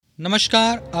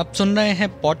नमस्कार, आप सुन रहे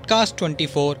हैं पॉडकास्ट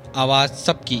 24 आवाज़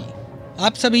सबकी।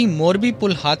 आप सभी मोरबी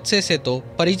पुल हादसे से तो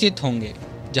परिचित होंगे,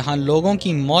 जहां लोगों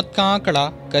की मौत का आंकड़ा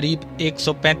करीब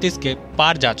 135 के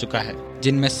पार जा चुका है,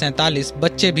 जिनमें 47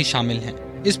 बच्चे भी शामिल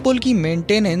हैं। इस पुल की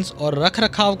मेंटेनेंस और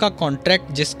रखरखाव का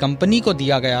कॉन्ट्रैक्ट जिस कंपनी को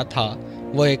दिया गया था,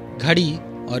 वो एक घड़ी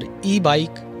और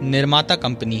ई-बाइक निर्माता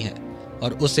कंपनी है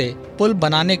और उसे पुल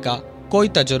बनाने का कोई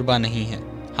तजुर्बा नहीं है।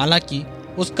 हालांकि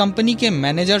उस कंपनी के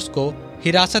मैनेजर्स को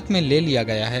हिरासत में ले लिया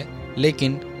गया है,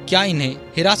 लेकिन क्या इन्हें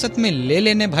हिरासत में ले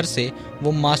लेने भर से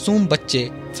वो मासूम बच्चे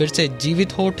फिर से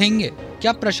जीवित हो उठेंगे?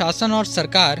 क्या प्रशासन और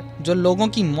सरकार जो लोगों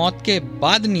की मौत के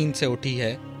बाद नींद से उठी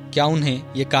है, क्या उन्हें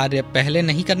ये कार्य पहले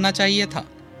नहीं करना चाहिए था?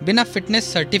 बिना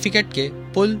फिटनेस सर्टिफिकेट के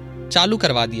पुल चालू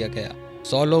करवा दिया गया।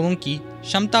 100 लोगों की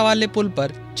क्षमता वाले पुल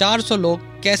पर 400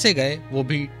 लोग कैसे गए, वो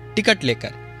भी टिकट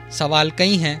लेकर? सवाल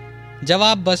कई हैं,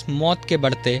 जवाब बस मौत के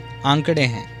बढ़ते आंकड़े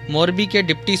हैं। मोरबी के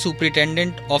डिप्टी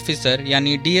सुपरिटेंडेंट ऑफिसर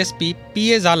यानी डीएसपी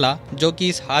पीए जाला, जो कि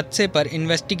इस हादसे पर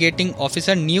इन्वेस्टिगेटिंग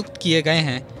ऑफिसर नियुक्त किए गए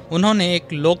हैं, उन्होंने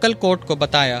एक लोकल कोर्ट को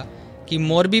बताया कि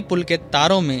मोरबी पुल के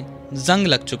तारों में जंग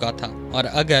लग चुका था और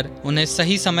अगर उन्हें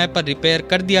सही समय पर रिपेयर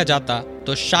कर दिया जाता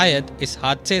तो शायद इस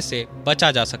हादसे से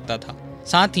बचा जा सकता था।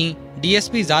 साथ ही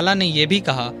डीएसपी जाला ने यह भी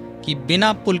कहा कि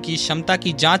बिना पुल की क्षमता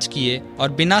की जांच किए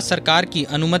और बिना सरकार की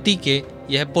अनुमति के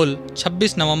यह पुल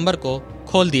 26 नवंबर को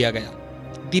खोल दिया गया।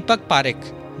 दीपक पारेख,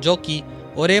 जो कि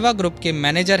ओरेवा ग्रुप के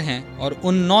मैनेजर हैं और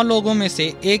उन 9 लोगों में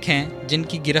से एक हैं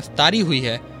जिनकी गिरफ्तारी हुई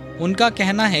है, उनका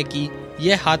कहना है कि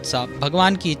यह हादसा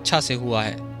भगवान की इच्छा से हुआ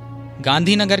है।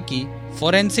 गांधीनगर की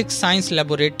फोरेंसिक साइंस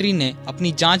लेबोरेटरी ने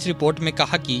अपनी जांच रिपोर्ट में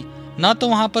कहा कि न तो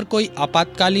वहां पर कोई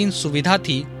आपातकालीन सुविधा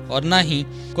थी और न ही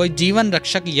कोई जीवन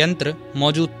रक्षक यंत्र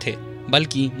मौजूद थे,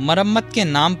 बल्कि मरम्मत के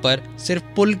नाम पर सिर्फ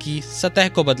पुल की सतह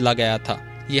को बदला गया था।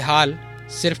 ये हाल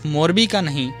सिर्फ मोरबी का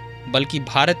नहीं बल्कि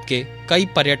भारत के कई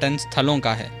पर्यटन स्थलों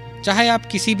का है। चाहे आप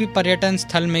किसी भी पर्यटन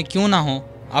स्थल में क्यों ना हो,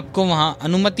 आपको वहां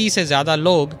अनुमति से ज्यादा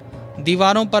लोग,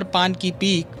 दीवारों पर पान की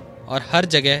पीक और हर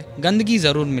जगह गंदगी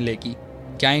जरूर मिलेगी।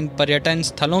 क्या इन पर्यटन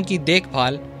स्थलों की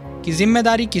देखभाल की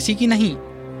जिम्मेदारी किसी की नहीं?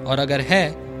 और अगर है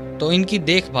तो इनकी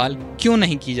देखभाल क्यों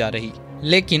नहीं की जा रही?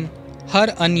 लेकिन हर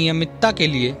अनियमितता के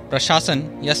लिए प्रशासन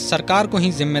या सरकार को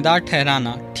ही जिम्मेदार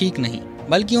ठहराना ठीक नहीं,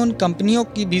 बल्कि उन कंपनियों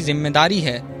की भी जिम्मेदारी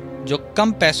है जो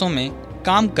कम पैसों में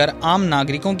काम कर आम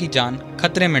नागरिकों की जान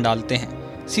खतरे में डालते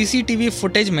हैं। सीसीटीवी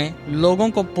फुटेज में लोगों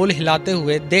को पुल हिलाते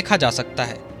हुए देखा जा सकता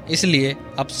है, इसलिए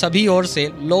अब सभी ओर से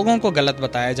लोगों को गलत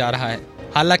बताया जा रहा है।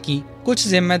 हालांकि कुछ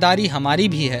जिम्मेदारी हमारी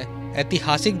भी है।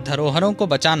 ऐतिहासिक धरोहरों को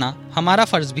बचाना हमारा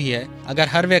फर्ज भी है। अगर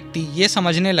हर व्यक्ति ये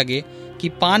समझने लगे कि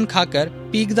पान खाकर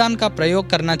पीकदान का प्रयोग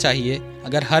करना चाहिए,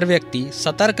 अगर हर व्यक्ति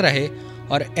सतर्क रहे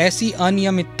और ऐसी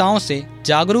अनियमितताओं से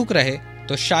जागरूक रहे,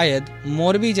 तो शायद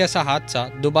मोरबी जैसा हादसा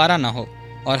दोबारा न हो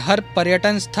और हर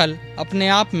पर्यटन स्थल अपने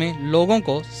आप में लोगों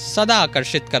को सदा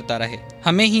आकर्षित करता रहे।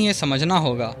 हमें ही ये समझना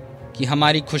होगा कि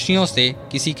हमारी खुशियों से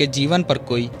किसी के जीवन पर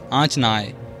कोई आंच ना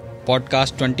आए।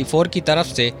 पॉडकास्ट 24 की तरफ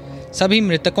से सभी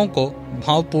मृतकों को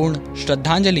भावपूर्ण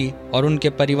श्रद्धांजलि और उनके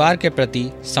परिवार के प्रति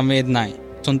संवेदनाएं।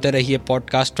 सुनते रहिए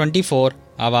पॉडकास्ट 24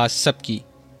 आवाज़ सबकी।